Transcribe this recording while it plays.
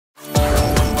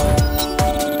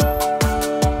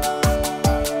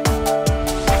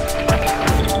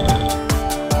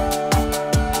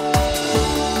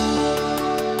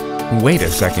Wait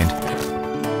a second.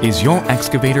 Is your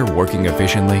excavator working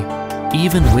efficiently?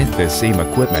 Even with the same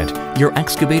equipment, your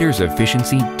excavator's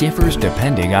efficiency differs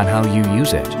depending on how you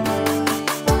use it.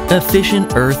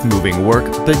 Efficient earth-moving work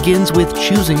begins with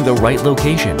choosing the right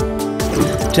location.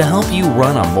 To help you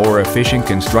run a more efficient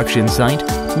construction site,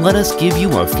 let us give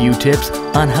you a few tips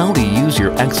on how to use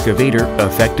your excavator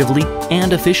effectively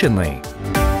and efficiently.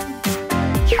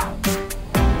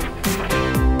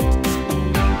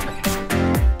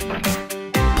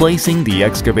 Placing the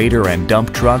excavator and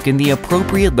dump truck in the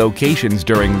appropriate locations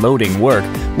during loading work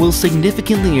will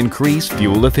significantly increase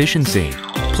fuel efficiency.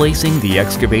 Placing the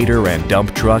excavator and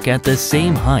dump truck at the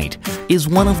same height is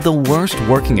one of the worst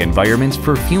working environments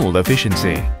for fuel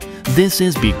efficiency. This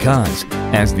is because,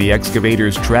 as the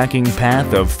excavator's tracking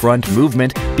path of front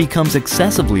movement becomes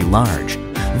excessively large,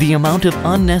 the amount of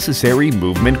unnecessary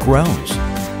movement grows.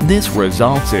 This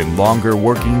results in longer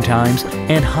working times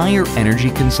and higher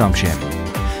energy consumption.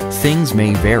 Things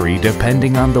may vary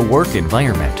depending on the work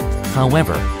environment.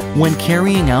 However, when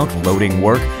carrying out loading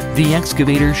work, the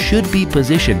excavator should be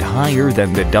positioned higher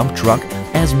than the dump truck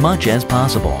as much as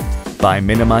possible. By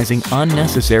minimizing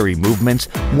unnecessary movements,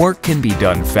 work can be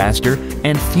done faster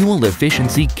and fuel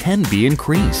efficiency can be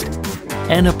increased.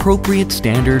 An appropriate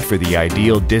standard for the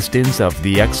ideal distance of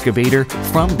the excavator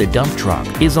from the dump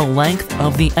truck is a length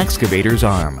of the excavator's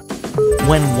arm.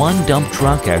 When one dump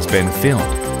truck has been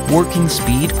filled, working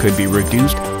speed could be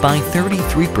reduced by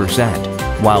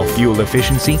 33%, while fuel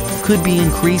efficiency could be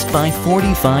increased by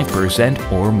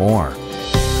 45% or more.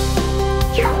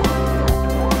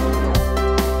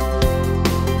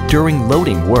 During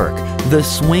loading work, the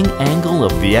swing angle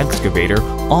of the excavator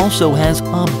also has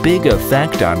a big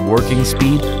effect on working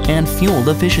speed and fuel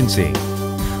efficiency.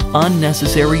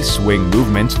 Unnecessary swing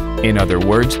movements, in other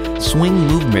words, swing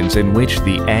movements in which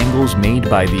the angles made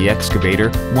by the excavator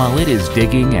while it is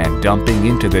digging and dumping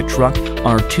into the truck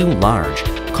are too large,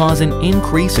 cause an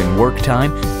increase in work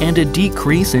time and a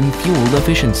decrease in fuel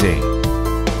efficiency.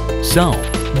 So,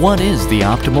 what is the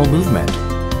optimal movement?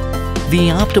 The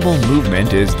optimal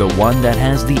movement is the one that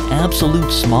has the absolute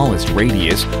smallest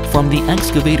radius from the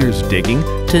excavator's digging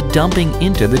to dumping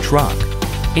into the truck.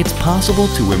 It's possible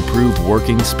to improve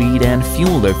working speed and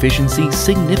fuel efficiency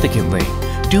significantly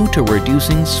due to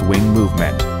reducing swing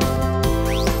movement.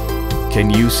 Can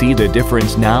you see the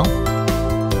difference now?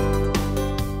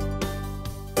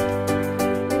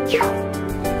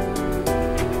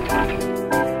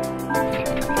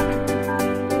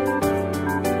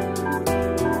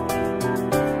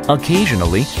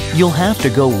 Occasionally, you'll have to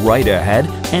go right ahead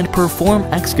and perform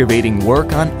excavating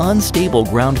work on unstable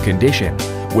ground condition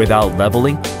without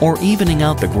leveling or evening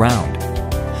out the ground.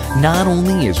 Not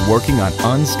only is working on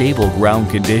unstable ground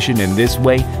condition in this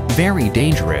way very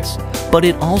dangerous, but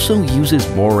it also uses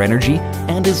more energy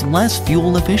and is less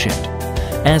fuel efficient,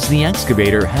 as the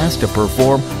excavator has to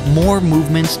perform more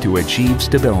movements to achieve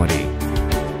stability.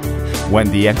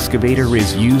 When the excavator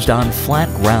is used on flat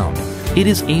ground, it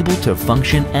is able to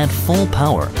function at full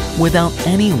power without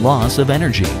any loss of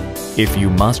energy. If you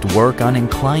must work on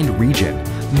inclined region,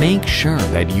 make sure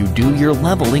that you do your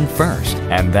leveling first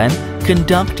and then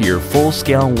conduct your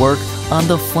full-scale work on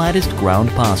the flattest ground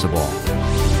possible.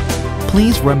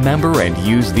 Please remember and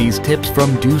use these tips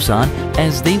from Doosan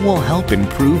as they will help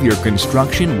improve your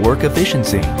construction work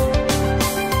efficiency.